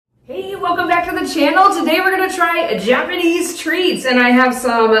welcome back to the channel. Today we're going to try Japanese treats, and I have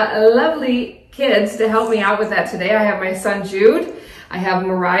some lovely kids to help me out with that today. I have my son Jude, I have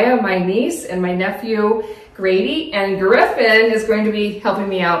Mariah, my niece, and my nephew Grady, and Griffin is going to be helping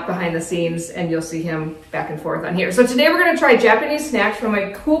me out behind the scenes, and you'll see him back and forth on here. So today we're going to try Japanese snacks from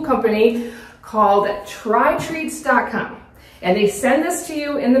a cool company called TryTreats.com. And they send this to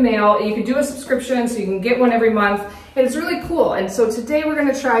you in the mail. You can do a subscription so you can get one every month. And it's really cool. And so today we're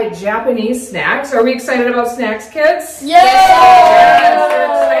gonna try Japanese snacks. Are we excited about snacks, kids? Yes! Yes, we're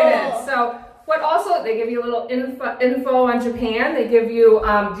excited. So what also, they give you a little info on Japan. They give you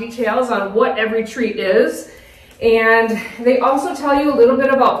details on what every treat is. And they also tell you a little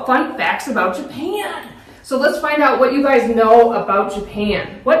bit about fun facts about Japan. So let's find out what you guys know about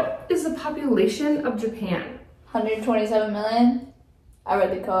Japan. What is the population of Japan? 127 million. I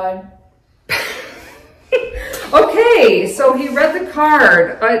read the card. Okay, so he read the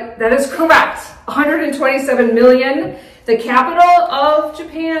card. That is correct. 127 million. The capital of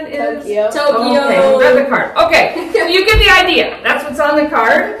Japan is Tokyo. Okay, he read the card. Okay, so you get the idea. That's what's on the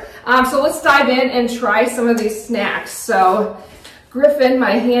card. So let's dive in and try some of these snacks. So Griffin,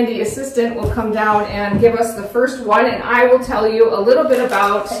 my handy assistant, will come down and give us the first one, and I will tell you a little bit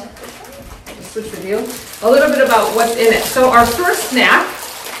about. Switch with you. A little bit about what's in it. So our first snack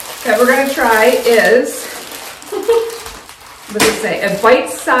that we're going to try is, what does it say? A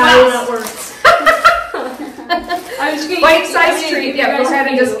bite-sized. Wow, that works. Bite-sized treat. Yeah, go ahead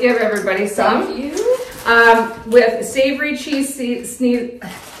and just give everybody some. Thank you. With savory cheese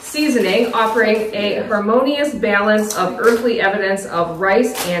seasoning, offering a harmonious balance of earthly evidence of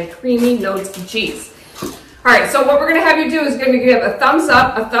rice and creamy notes of cheese. All right, so what we're gonna have you do is gonna give a thumbs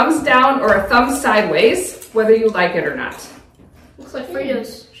up, a thumbs down, or a thumbs sideways, whether you like it or not. Looks like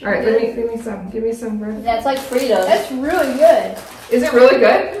Fritos. All right, give me some, Griff. That's like Fritos. That's really good. Is it really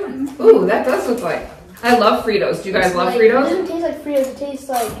good? Ooh, that does look like. I love Fritos. Do you guys love It Fritos? doesn't taste like Fritos. It tastes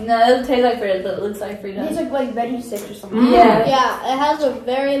like. No, it doesn't taste like Fritos, but it looks like It Fritos. tastes like veggie sticks or something. Mm. Yeah. Yeah, it has a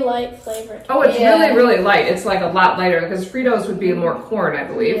very light flavor. Oh, it's Yeah. really, really light. It's like a lot lighter because Fritos would be more corn, I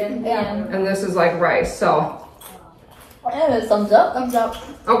believe. Yeah. And this is like rice, so. Yeah, thumbs up. Thumbs up.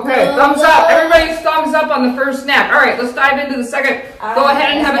 Okay, thumbs up. Everybody's thumbs up on the first snack. All right, let's dive into the second. Go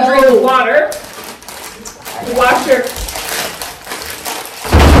ahead and have a drink of water. Wash your...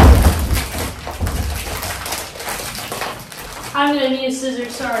 I'm gonna need a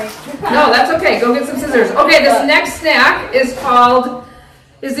scissors. Sorry. No, that's okay. Go get some scissors. Okay, this next snack is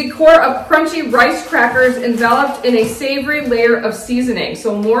the core of crunchy rice crackers enveloped in a savory layer of seasoning.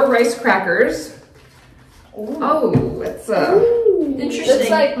 So more rice crackers. Ooh. Oh, it's Interesting. Looks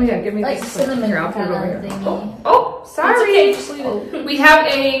like, oh yeah, give me like this. cinnamon Here, I'll put it kind over of here. thingy. Oh, It's sorry. okay. Just leave it. We have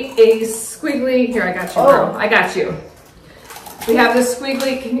a squiggly. Here, I got you, girl. I got you. We have this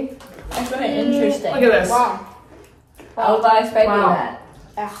squiggly. Can you That's very interesting. look at this? Wow. I was not expecting Wow.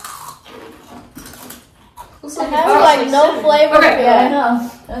 that. Looks It like has Oh. like no flavor. Okay. Yeah, I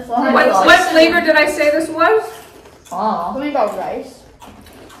know. That's what What flavor did I say this was? Oh. Something about rice.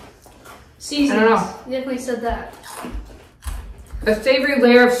 seasonings. I don't know. You definitely said that. A savory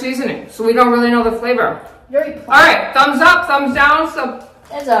layer of seasoning, so we don't really know the flavor. Very plain. All right, thumbs up, thumbs down. So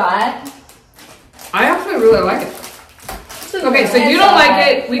It's alright. I actually really like it. Okay, so you don't like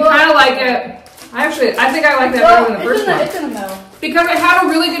it. We kind of like it. I think I like that better than the first one It's in the middle. because it had a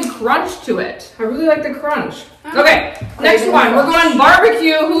really good crunch to it. I really like the crunch. Okay, next one. We're going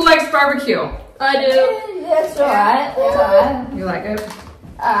barbecue. Who likes barbecue? I do. That's alright. That's alright. You like it?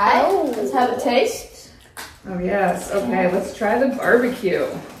 Alright. Let's have a taste. Oh yes. Okay, let's try the barbecue.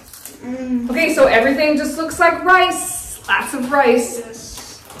 Okay, so everything just looks like rice. Lots of rice.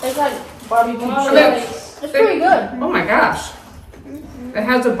 Yes. It's like barbecue Wow. chips. It's pretty good. Oh my gosh. It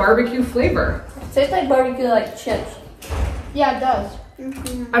has a barbecue flavor. Tastes like barbecue, like chips. Yeah, it does.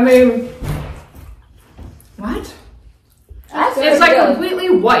 I mean, what? That's It's like good. completely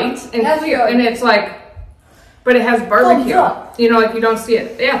white and That's clear, good. and it's like, but it has barbecue. Thumbs up. You know, like you don't see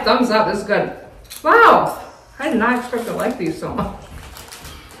it. Yeah, thumbs up. This is good. Wow, I did not expect to like these so much.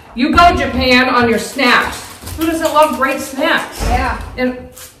 You go, Japan, on your snacks. Who doesn't love great snacks? Yeah. And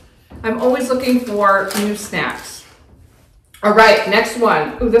I'm always looking for new snacks. All right, next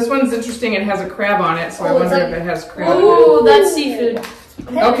one. Ooh, this one's interesting. It has a crab on it, so I Oh, it's wonder like- if it has crab in it. Ooh, that's seafood.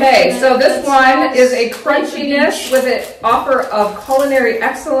 Okay, so this one is a crunchiness with an offer of culinary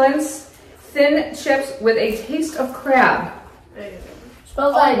excellence. Thin chips with a taste of crab.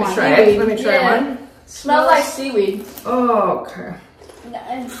 Smells like Let me try it. Let me try Yeah. one. Smells like seaweed. Oh, okay.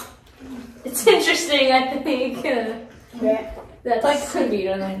 It's interesting, I think. Yeah. That's like seaweed,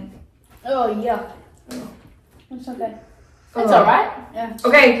 I think. Oh, yuck. It's okay. It's alright. Yeah.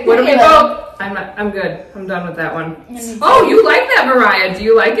 Okay, what do we vote? I'm good. I'm done with that one. Oh, you like that, Mariah? Do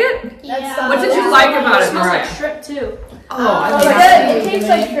you like it? Yeah. What did you like about it, It smells Mariah? like shrimp too. Oh, I Oh, like good. it. It tastes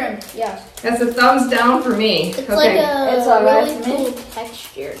like shrimp. Yeah. That's a thumbs down for me. It's Okay. like a It's alright really for me. cool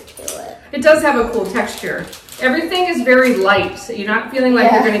texture to it. It does have a cool texture. Everything is very light, so you're not feeling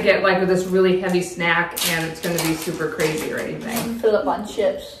like you're Yeah. gonna get like this really heavy snack and it's gonna be super crazy or anything. Fill up on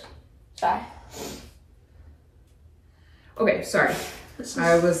chips. Sorry. Okay, sorry.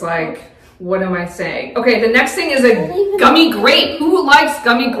 I was like, what am I saying? Okay, the next thing is a gummy grape. Who likes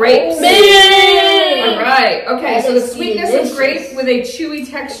gummy grapes? Me! All right. Okay, That so the is sweetness delicious. of grape with a chewy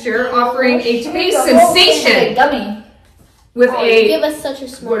texture, offering a Give taste me the whole thing with a sensation gummy. with Oh, you give a us such a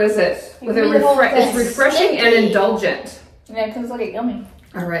small. what is it? With a Give me the whole it's thing. refreshing and Sticky. indulgent. Yeah, because it's like a gummy.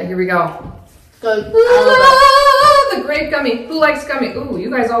 All right, here we go. Good. Ah, the grape gummy. Who likes gummy? Ooh,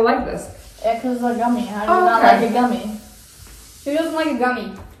 you guys all like this. Yeah, because it's a gummy. How do you Oh, not okay. like a gummy? Who doesn't like a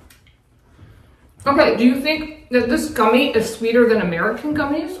gummy? Okay, do you think that this gummy is sweeter than American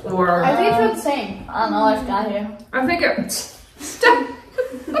gummies, or I think it's about the same. I don't know what's got here. I think it. Stop.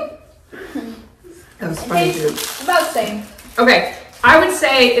 That was funny, dude. About the same. Okay, I would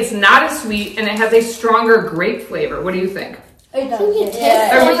say it's not as sweet and it has a stronger grape flavor. What do you think? It I think it does. Yeah.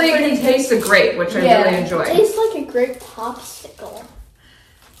 I tastes really like, can taste the grape, which I Yeah. really it enjoy. tastes like a grape popsicle.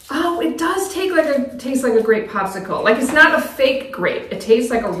 Oh, it does taste like a grape popsicle. Like it's not a fake grape. It tastes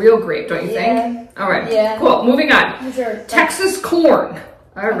like a real grape, don't you Yeah. think? All right. Yeah. Cool. Moving on. For sure. Texas corn.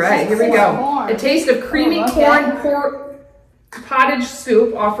 All right, here we go. corn. A taste of creamy Oh, okay. corn pottage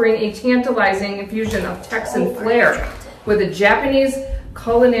soup, offering a tantalizing infusion of Texan flair with a Japanese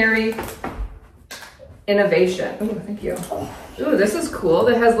culinary innovation. Oh, thank you. Ooh, this is cool.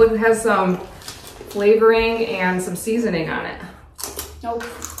 It has some flavoring and some seasoning on it. Nope.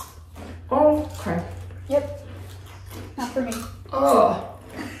 Oh, okay. Yep. Not for me. Oh.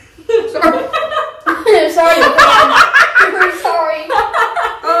 Sorry. Sorry. I'm sorry.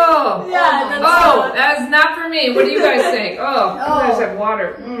 Oh. Yeah, that's Oh, that's not for me. What do you guys think? Oh, you guys have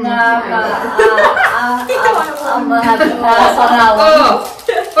water. Mm. I'm gonna have to pass on that one. Oh.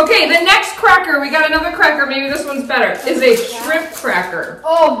 Okay, the next cracker, we got another cracker, maybe this one's better, is a shrimp cracker.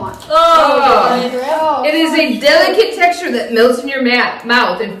 Oh my. Oh. Oh, It is a delicate texture that melts in your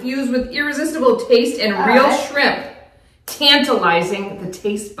mouth, infused with irresistible taste and real Alright. shrimp, tantalizing the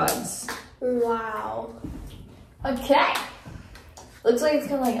taste buds. Wow. Okay. Looks like it's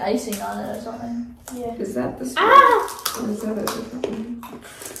got like icing on it or something. Yeah. Is that the Ah! Or is that a different one?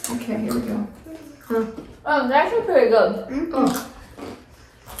 Okay, here we go. Oh, it's actually pretty good. Oh.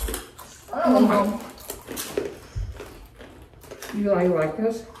 I don't know. You like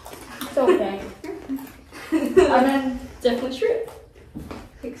this? it's okay. I mean, Definitely shrimp.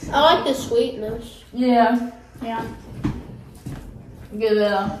 I like the sweetness. yeah. Yeah. Give it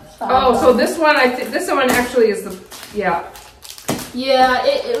a. Oh, so this one, this one actually is the, yeah. Yeah,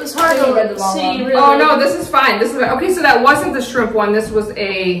 it was hard I think I read the to wrong see one. really. Oh no, this is fine. This is okay. So that wasn't the shrimp one. This was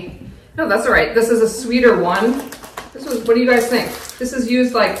a. No, that's all right. This is a sweeter one. This was. What do you guys think? This is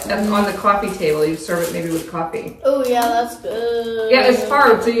used like on the coffee table. You serve it maybe with coffee. Oh yeah, that's good. Yeah, it's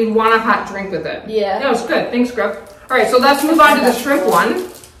hard, so you'd want a hot drink with it. Yeah. No, it's good. Thanks, Gruff. All right, so let's move on to the shrimp one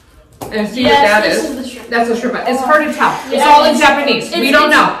and see what that Yes, this is. is the shrimp. That's a shrimp. It's hard to tell. It's Yeah, all in it's- Japanese. We it's- don't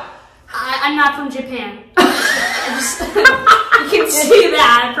it's- know. I'm not from Japan. You can see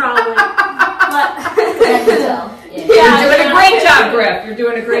that probably. I can tell. Yeah. Yeah, You're doing a yeah. great job, Griff. You're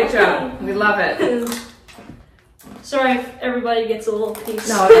doing a great job. We love it. Sorry if everybody gets a little piece.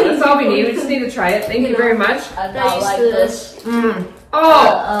 No, that's all we need. We just need to try it. Thank you very much. I I don't used like to this. Mm.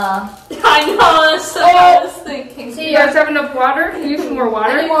 Oh, I know, that's what I was thinking. you guys have enough water? Can you use some more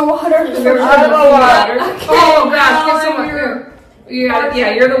water? I need more water. There's I some don't know more why. water. Oh gosh, now get some I'm more. Yeah,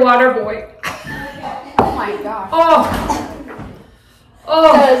 you're the water boy. Oh my gosh. Oh,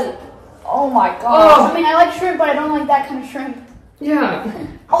 oh, Because, oh my I god. mean, I like shrimp, but I don't like that kind of shrimp. yeah.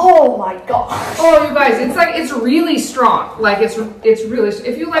 Oh my god. Oh, you guys, it's really strong. Like it's really.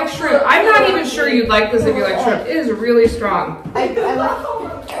 If you like shrimp, I'm not even sure you'd like this if you like shrimp. It is really strong. I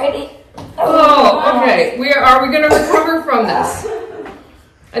like. Ready? Oh, okay. Are we gonna recover from this?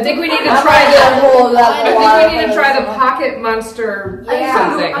 I think we need to try the the. whole I think we need to try the Pocket Monster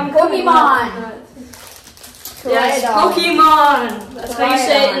something. I'm Pokemon. Yes, Koreadon. Pokemon. That's how you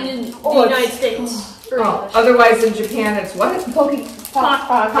say it in the Oh, United States. Oh, otherwise in Japan it's what? Pocket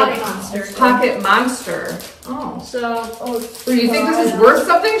Monster. Pocket Monster. Oh. So, Do you think this is worth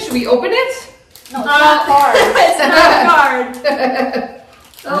something? Should we open it? No, it's not hard. it's not a card.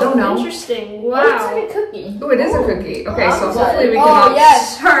 I don't know. Interesting. Oh, it's Wow. like a cookie. Oh, it is a cookie. Okay, so I'm hopefully we can Oh, all...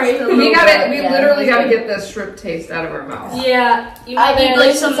 yes. Sorry. We literally Yeah, gotta get this shrimp taste out of our mouth. Yeah, you I might mean, need at like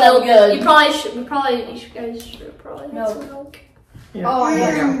least some it's all milk. good. You probably should. You guys should probably No. have some milk. Yeah. Oh, I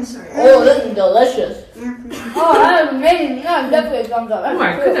There know. we go. Sorry. Oh, this is delicious. Oh, that is amazing. That is definitely a thumbs up. Oh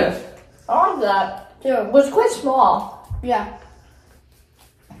my That's goodness. I like that. Too. It was quite small. Yeah.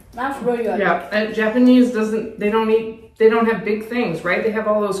 That's really good. Yeah, and Japanese they don't have big things, right? They have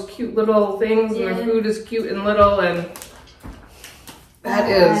all those cute little things and their Yeah. food is cute and little and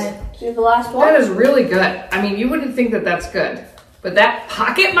that See the last one? is really good. I mean, you wouldn't think that that's good, but that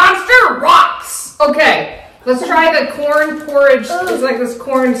Pocket Monster rocks! Okay, let's try the corn porridge. It's like this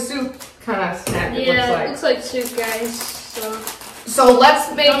corn soup kind of snack it Yeah, it looks looks like soup, guys. So. like. So let's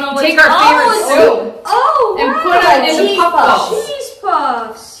Don't know take what's- our favorite it's soup Oh, and wow. put it into cheese puff puffs. balls. Cheese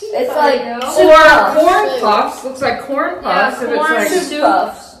puffs. It's There like you go. soup Or puffs. corn puffs. Looks like corn puffs. Yeah, if corn it's like Soup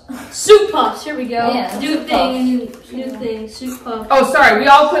puffs. Soup puffs. Here we go. Yeah, New soup thing. New thing. Soup puffs. Oh, sorry. We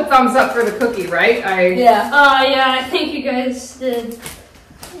all put thumbs up for the cookie, right? Yeah. Yeah, I think you guys did.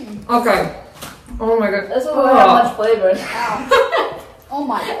 Okay. Oh my god. This one doesn't have much flavor. Oh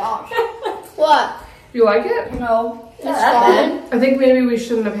my gosh. What? You like it? No. It's not that bad. I think maybe we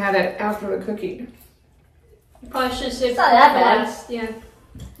shouldn't have had it after the cookie. You probably should have saved It's not that bad. last. Yeah.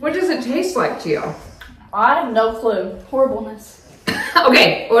 What does it taste like to you? I have no clue. Horribleness.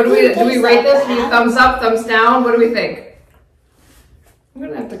 Okay. What do we rate this? Do you thumbs up, thumbs down? What do we think? I'm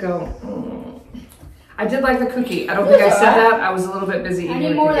gonna have to go. I did like the cookie. I don't think I said that. I was a little bit busy I eating need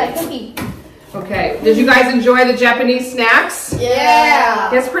the more of cookie. that cookie. Okay. Did you guys enjoy the Japanese snacks?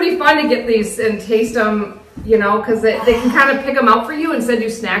 Yeah. It's pretty fun to get these and taste them, you know, because they can kind of pick them out for you and send you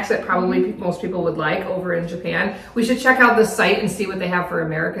snacks that probably most people would like over in Japan. We should check out the site and see what they have for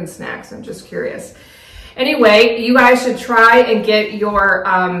American snacks. I'm just curious. Anyway, you guys should try and get your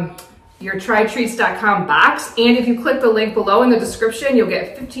trytreats.com box. And if you click the link below in the description, you'll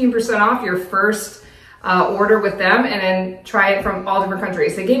get 15% off your first order with them, and then try it from all different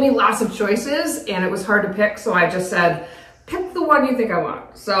countries. They gave me lots of choices and it was hard to pick, so I just said, pick the one you think I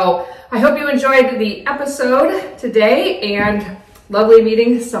want. So I hope you enjoyed the episode today and lovely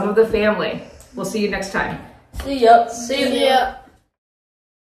meeting some of the family. We'll see you next time. See ya. See ya.